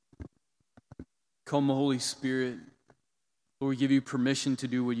Come, Holy Spirit. Lord, we give you permission to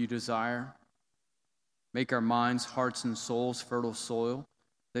do what you desire. Make our minds, hearts, and souls fertile soil,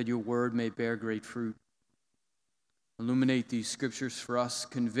 that your word may bear great fruit. Illuminate these scriptures for us.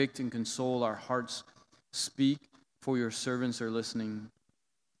 Convict and console our hearts. Speak, for your servants are listening.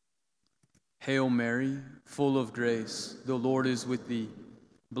 Hail Mary, full of grace, the Lord is with thee.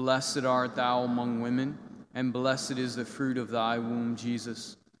 Blessed art thou among women, and blessed is the fruit of thy womb,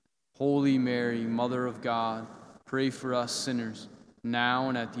 Jesus. Holy Mary, Mother of God, pray for us sinners, now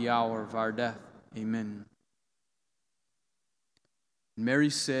and at the hour of our death. Amen. Mary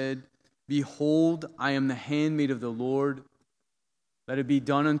said, Behold, I am the handmaid of the Lord. Let it be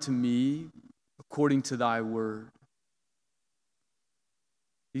done unto me according to thy word.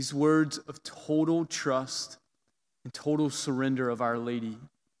 These words of total trust and total surrender of Our Lady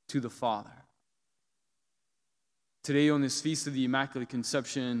to the Father. Today on this Feast of the Immaculate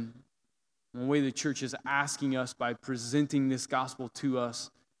Conception, one way the church is asking us by presenting this gospel to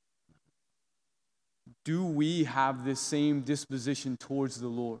us, do we have this same disposition towards the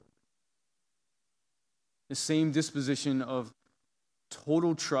Lord? The same disposition of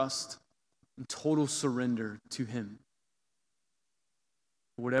total trust and total surrender to Him.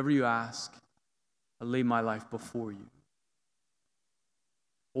 Whatever you ask, I lay my life before you.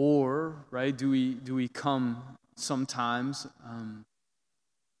 Or, right, do we come sometimes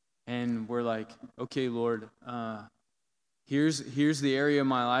and we're like, okay, Lord, here's the area of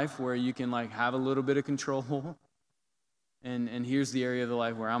my life where you can like have a little bit of control, and here's the area of the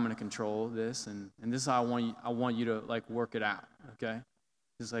life where I'm going to control this, and this is how I want you to like work it out, okay?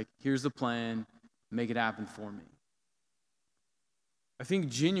 It's like, here's the plan, make it happen for me. I think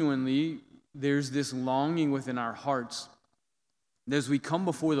genuinely there's this longing within our hearts that as we come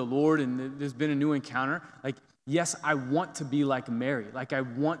before the Lord and there's been a new encounter, like, yes, I want to be like Mary. Like, I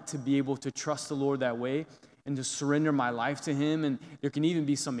want to be able to trust the Lord that way and to surrender my life to Him. And there can even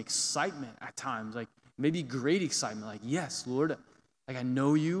be some excitement at times, like maybe great excitement. Like, yes, Lord, like I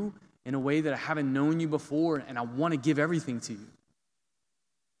know you in a way that I haven't known you before, and I want to give everything to you.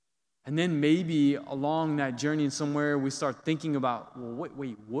 And then maybe along that journey and somewhere we start thinking about, well,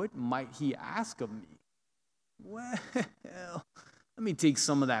 wait, what might He ask of me? Well, let me take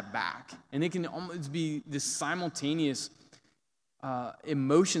some of that back. And it can almost be this simultaneous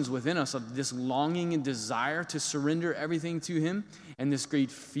emotions within us of this longing and desire to surrender everything to Him, and this great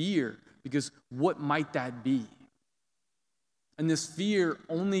fear, because what might that be? And this fear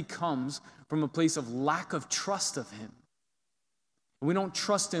only comes from a place of lack of trust of Him. We don't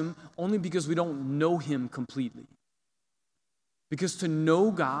trust Him only because we don't know Him completely. Because to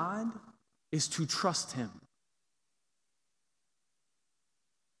know God is to trust Him.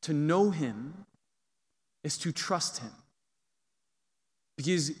 To know Him is to trust Him.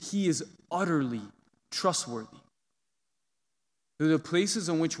 Because He is utterly trustworthy. The places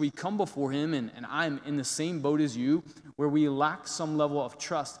in which we come before Him, and I'm in the same boat as you, where we lack some level of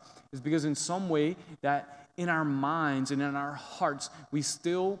trust, is because in some way that in our minds and in our hearts, we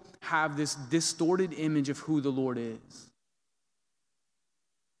still have this distorted image of who the Lord is.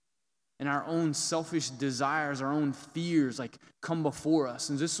 And our own selfish desires, our own fears, like come before us.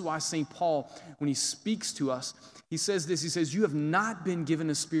 And this is why St. Paul, when he speaks to us, he says this, he says, you have not been given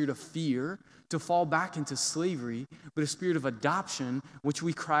a spirit of fear to fall back into slavery, but a spirit of adoption, which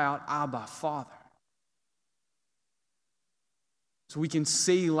we cry out, Abba, Father. So we can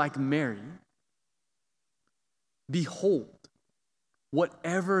say like Mary, behold,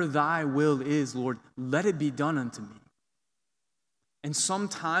 whatever thy will is, Lord, let it be done unto me. And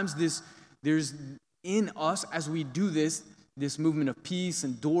sometimes there's in us, as we do this movement of peace,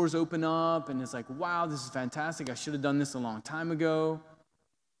 and doors open up, and it's like, wow, this is fantastic. I should have done this a long time ago.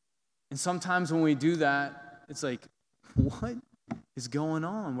 And sometimes when we do that, it's like, what is going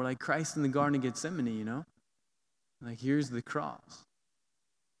on? We're like Christ in the Garden of Gethsemane, you know? Like, here's the cross.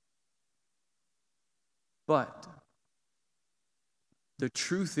 But the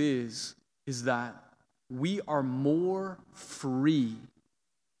truth is that we are more free.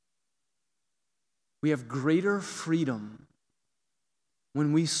 We have greater freedom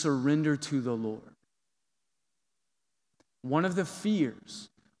when we surrender to the Lord. One of the fears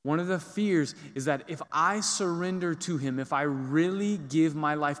is that if I surrender to Him, if I really give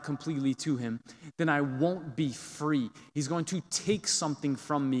my life completely to Him, then I won't be free. He's going to take something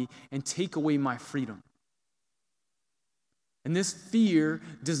from me and take away my freedom. And this fear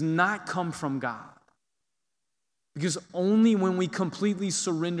does not come from God. Because only when we completely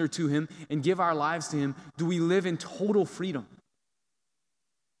surrender to Him and give our lives to Him do we live in total freedom.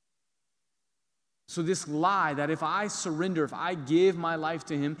 So this lie that if I surrender, if I give my life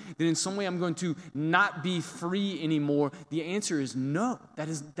to him, then in some way I'm going to not be free anymore. The answer is no. That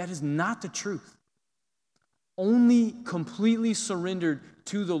is not the truth. Only completely surrendered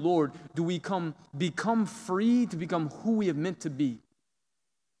to the Lord do we become free to become who we have meant to be.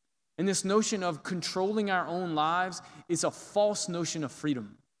 And this notion of controlling our own lives is a false notion of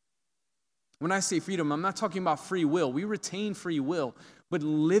freedom. When I say freedom, I'm not talking about free will. We retain free will, but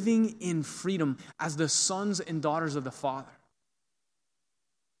living in freedom as the sons and daughters of the Father.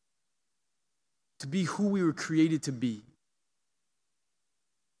 To be who we were created to be.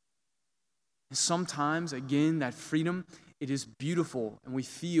 And sometimes, again, that freedom, it is beautiful, and we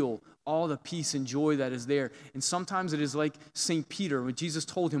feel all the peace and joy that is there. And sometimes it is like St. Peter, when Jesus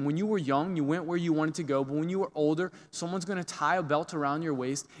told him, when you were young, you went where you wanted to go, but when you were older, someone's going to tie a belt around your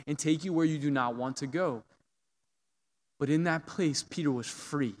waist and take you where you do not want to go. But in that place, Peter was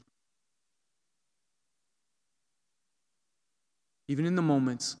free. Even in the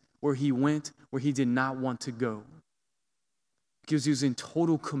moments where he went where he did not want to go. Because he was in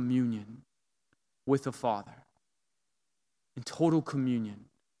total communion with the Father. In total communion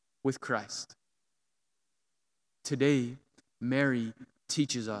with Christ. Today, Mary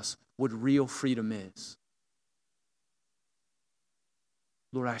teaches us what real freedom is.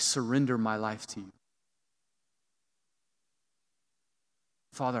 Lord, I surrender my life to you.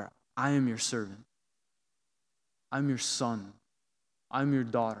 Father, I am your servant. I'm your son. I'm your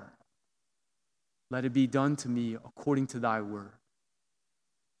daughter. Let it be done to me according to thy word.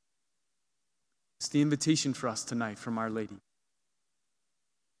 It's the invitation for us tonight from Our Lady.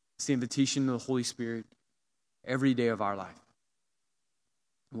 It's the invitation of the Holy Spirit every day of our life.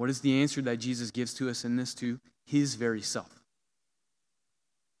 And what is the answer that Jesus gives to us in this too? His very self.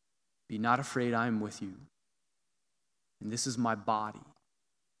 Be not afraid, I am with you. And this is my body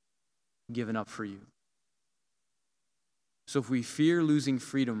given up for you. So if we fear losing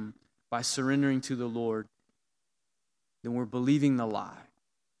freedom by surrendering to the Lord, then we're believing the lie.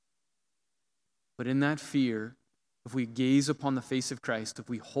 But in that fear, if we gaze upon the face of Christ, if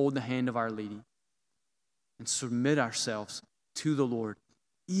we hold the hand of Our Lady and submit ourselves to the Lord,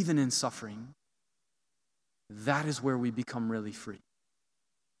 even in suffering, that is where we become really free.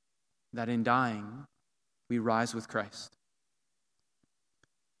 That in dying, we rise with Christ.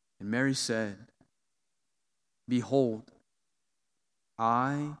 And Mary said, behold,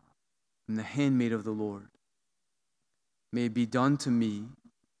 I am the handmaid of the Lord. May it be done to me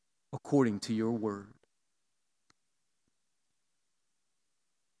according to your word.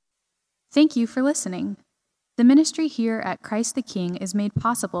 Thank you for listening. The ministry here at Christ the King is made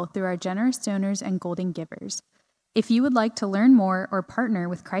possible through our generous donors and golden givers. If you would like to learn more or partner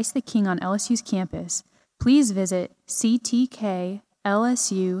with Christ the King on LSU's campus, please visit ctklsu.org.